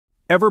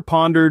Ever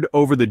pondered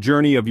over the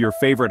journey of your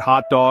favorite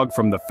hot dog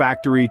from the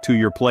factory to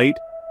your plate?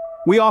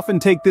 We often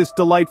take this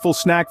delightful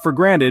snack for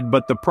granted,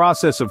 but the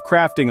process of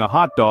crafting a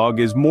hot dog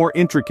is more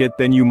intricate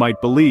than you might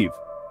believe.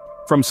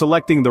 From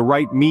selecting the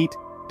right meat,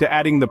 to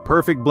adding the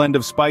perfect blend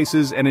of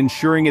spices and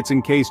ensuring it's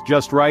encased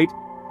just right,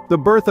 the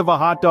birth of a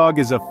hot dog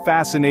is a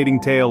fascinating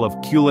tale of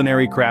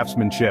culinary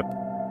craftsmanship.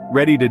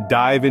 Ready to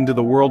dive into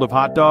the world of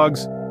hot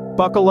dogs?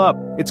 Buckle up,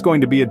 it's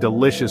going to be a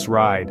delicious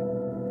ride.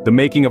 The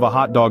making of a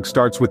hot dog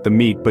starts with the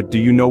meat, but do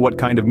you know what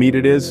kind of meat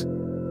it is?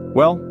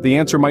 Well, the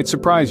answer might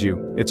surprise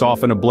you. It's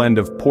often a blend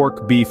of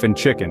pork, beef, and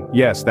chicken.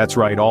 Yes, that's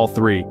right, all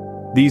three.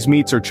 These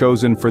meats are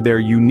chosen for their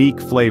unique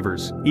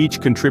flavors,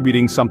 each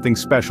contributing something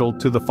special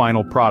to the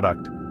final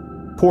product.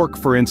 Pork,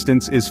 for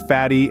instance, is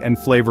fatty and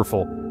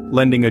flavorful,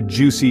 lending a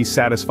juicy,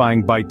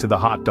 satisfying bite to the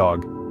hot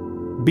dog.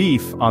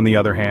 Beef, on the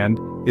other hand,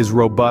 is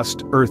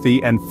robust,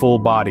 earthy, and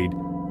full-bodied,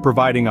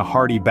 providing a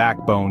hearty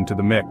backbone to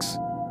the mix.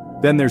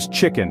 Then there's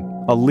chicken,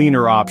 a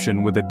leaner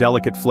option with a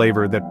delicate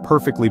flavor that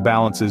perfectly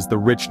balances the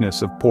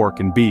richness of pork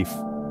and beef.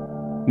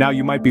 Now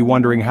you might be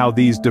wondering how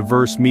these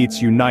diverse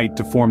meats unite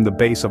to form the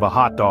base of a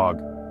hot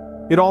dog.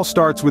 It all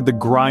starts with the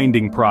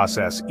grinding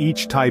process.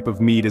 Each type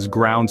of meat is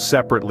ground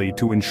separately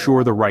to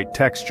ensure the right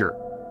texture.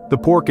 The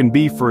pork and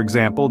beef, for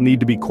example, need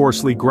to be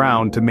coarsely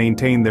ground to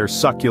maintain their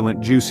succulent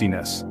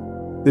juiciness.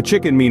 The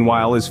chicken,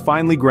 meanwhile, is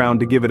finely ground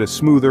to give it a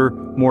smoother,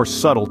 more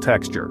subtle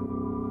texture.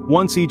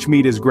 Once each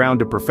meat is ground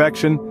to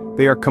perfection,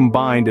 they are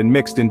combined and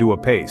mixed into a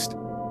paste.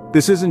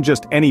 This isn't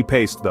just any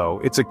paste though,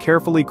 it's a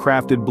carefully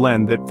crafted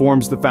blend that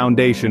forms the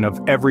foundation of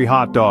every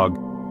hot dog.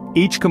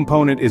 Each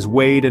component is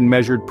weighed and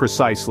measured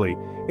precisely,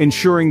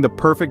 ensuring the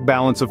perfect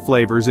balance of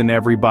flavors in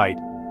every bite.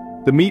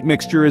 The meat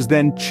mixture is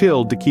then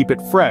chilled to keep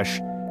it fresh,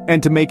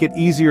 and to make it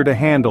easier to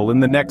handle in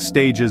the next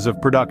stages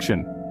of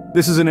production.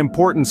 This is an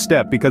important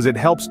step because it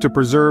helps to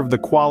preserve the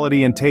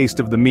quality and taste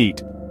of the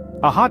meat.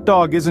 A hot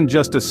dog isn't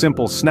just a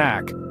simple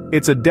snack,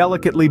 it's a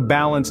delicately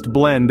balanced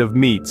blend of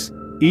meats,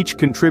 each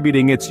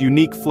contributing its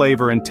unique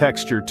flavor and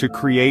texture to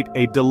create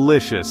a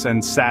delicious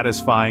and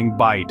satisfying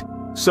bite.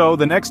 So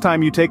the next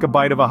time you take a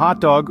bite of a hot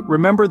dog,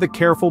 remember the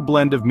careful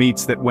blend of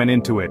meats that went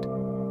into it.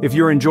 If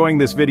you're enjoying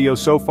this video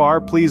so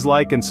far, please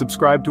like and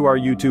subscribe to our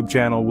YouTube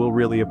channel, we'll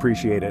really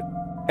appreciate it.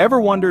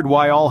 Ever wondered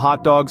why all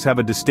hot dogs have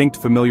a distinct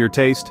familiar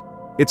taste?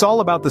 It's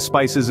all about the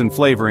spices and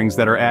flavorings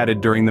that are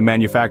added during the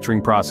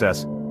manufacturing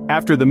process.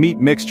 After the meat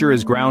mixture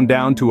is ground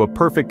down to a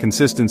perfect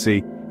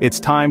consistency, it's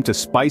time to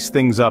spice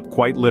things up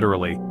quite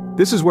literally.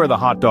 This is where the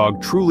hot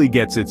dog truly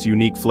gets its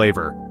unique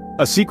flavor.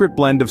 A secret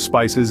blend of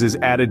spices is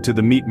added to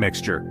the meat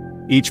mixture.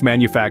 Each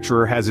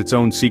manufacturer has its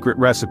own secret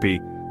recipe,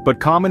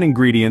 but common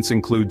ingredients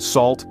include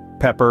salt,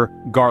 pepper,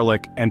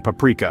 garlic, and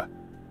paprika.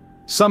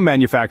 Some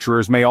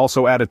manufacturers may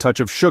also add a touch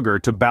of sugar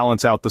to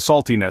balance out the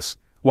saltiness,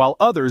 while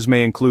others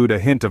may include a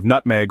hint of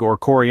nutmeg or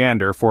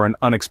coriander for an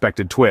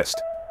unexpected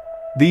twist.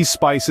 These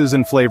spices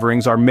and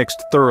flavorings are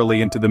mixed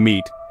thoroughly into the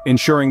meat,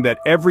 ensuring that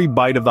every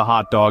bite of the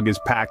hot dog is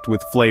packed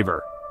with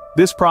flavor.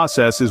 This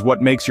process is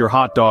what makes your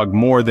hot dog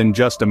more than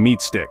just a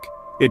meat stick.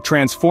 It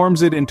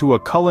transforms it into a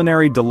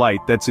culinary delight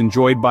that's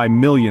enjoyed by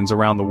millions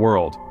around the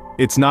world.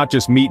 It's not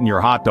just meat in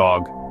your hot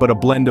dog, but a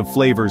blend of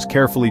flavors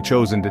carefully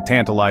chosen to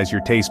tantalize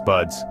your taste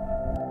buds.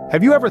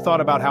 Have you ever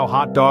thought about how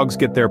hot dogs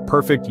get their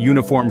perfect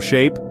uniform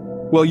shape?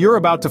 Well, you're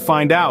about to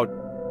find out.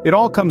 It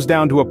all comes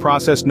down to a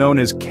process known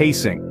as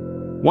casing.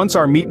 Once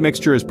our meat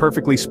mixture is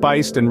perfectly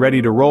spiced and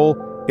ready to roll,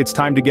 it's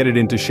time to get it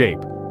into shape.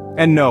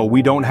 And no,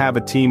 we don't have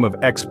a team of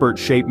expert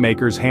shape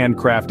makers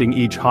handcrafting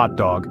each hot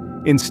dog.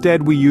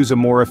 Instead, we use a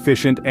more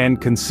efficient and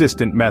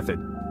consistent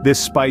method. This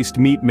spiced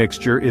meat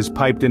mixture is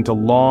piped into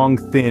long,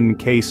 thin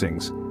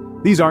casings.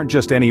 These aren't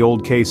just any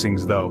old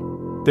casings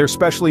though. They're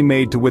specially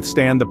made to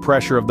withstand the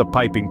pressure of the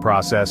piping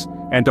process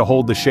and to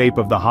hold the shape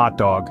of the hot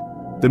dog.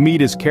 The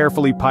meat is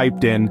carefully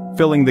piped in,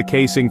 filling the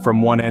casing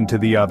from one end to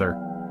the other.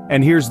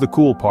 And here's the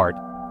cool part.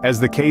 As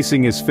the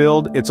casing is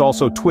filled, it's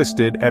also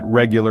twisted at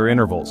regular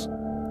intervals.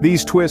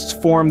 These twists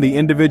form the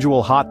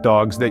individual hot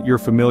dogs that you're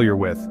familiar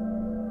with.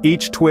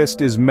 Each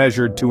twist is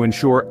measured to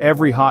ensure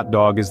every hot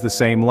dog is the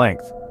same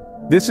length.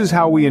 This is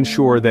how we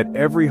ensure that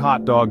every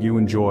hot dog you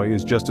enjoy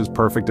is just as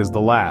perfect as the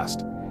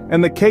last.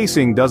 And the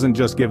casing doesn't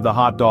just give the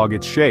hot dog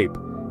its shape,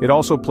 it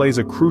also plays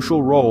a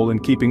crucial role in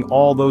keeping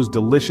all those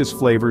delicious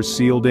flavors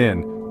sealed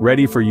in,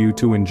 ready for you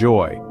to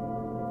enjoy.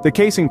 The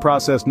casing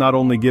process not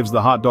only gives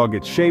the hot dog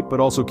its shape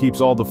but also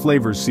keeps all the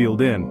flavors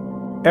sealed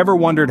in. Ever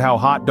wondered how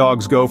hot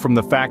dogs go from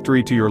the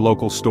factory to your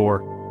local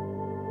store?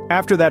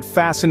 After that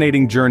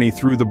fascinating journey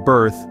through the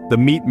birth, the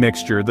meat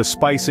mixture, the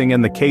spicing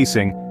and the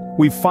casing,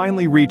 we've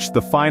finally reached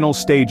the final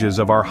stages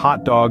of our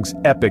hot dog's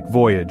epic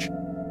voyage.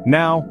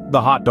 Now,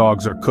 the hot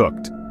dogs are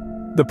cooked.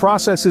 The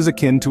process is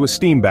akin to a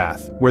steam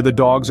bath, where the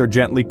dogs are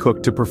gently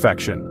cooked to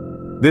perfection.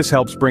 This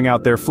helps bring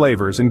out their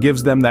flavors and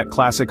gives them that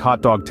classic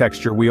hot dog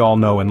texture we all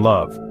know and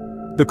love.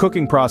 The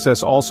cooking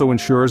process also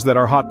ensures that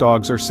our hot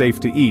dogs are safe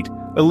to eat,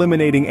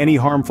 eliminating any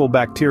harmful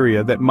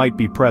bacteria that might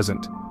be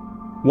present.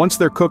 Once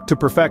they're cooked to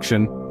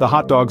perfection, the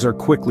hot dogs are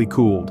quickly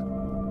cooled.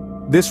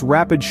 This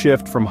rapid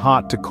shift from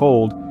hot to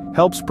cold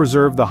helps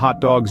preserve the hot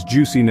dog's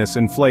juiciness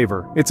and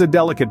flavor. It's a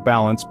delicate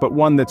balance, but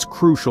one that's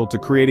crucial to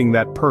creating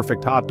that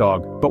perfect hot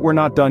dog. But we're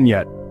not done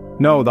yet.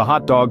 No, the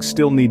hot dogs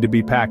still need to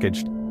be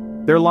packaged.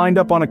 They're lined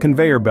up on a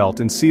conveyor belt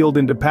and sealed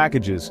into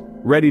packages,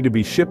 ready to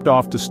be shipped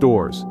off to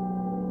stores.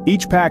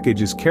 Each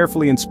package is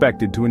carefully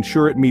inspected to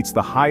ensure it meets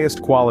the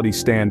highest quality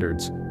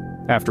standards.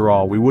 After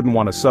all, we wouldn't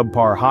want a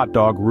subpar hot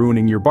dog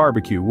ruining your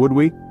barbecue, would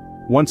we?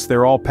 Once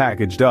they're all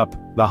packaged up,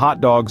 the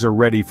hot dogs are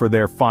ready for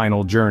their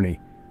final journey,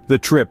 the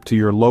trip to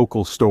your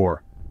local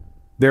store.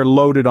 They're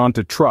loaded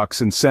onto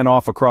trucks and sent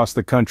off across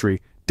the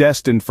country,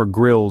 destined for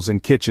grills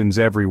and kitchens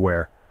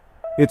everywhere.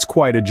 It's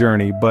quite a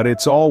journey, but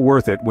it's all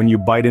worth it when you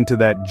bite into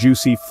that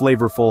juicy,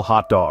 flavorful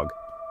hot dog.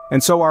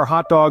 And so our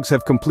hot dogs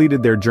have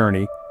completed their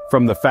journey,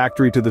 from the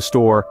factory to the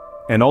store,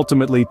 and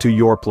ultimately to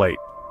your plate.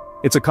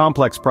 It's a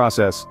complex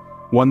process,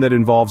 one that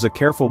involves a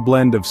careful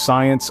blend of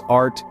science,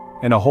 art,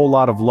 and a whole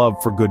lot of love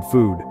for good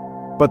food.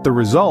 But the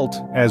result,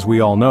 as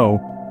we all know,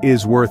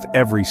 is worth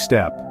every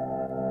step.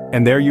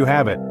 And there you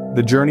have it,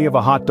 the journey of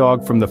a hot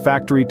dog from the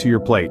factory to your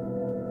plate.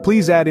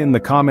 Please add in the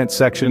comment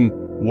section,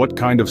 what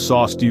kind of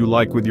sauce do you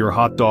like with your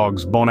hot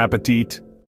dogs? Bon appetit!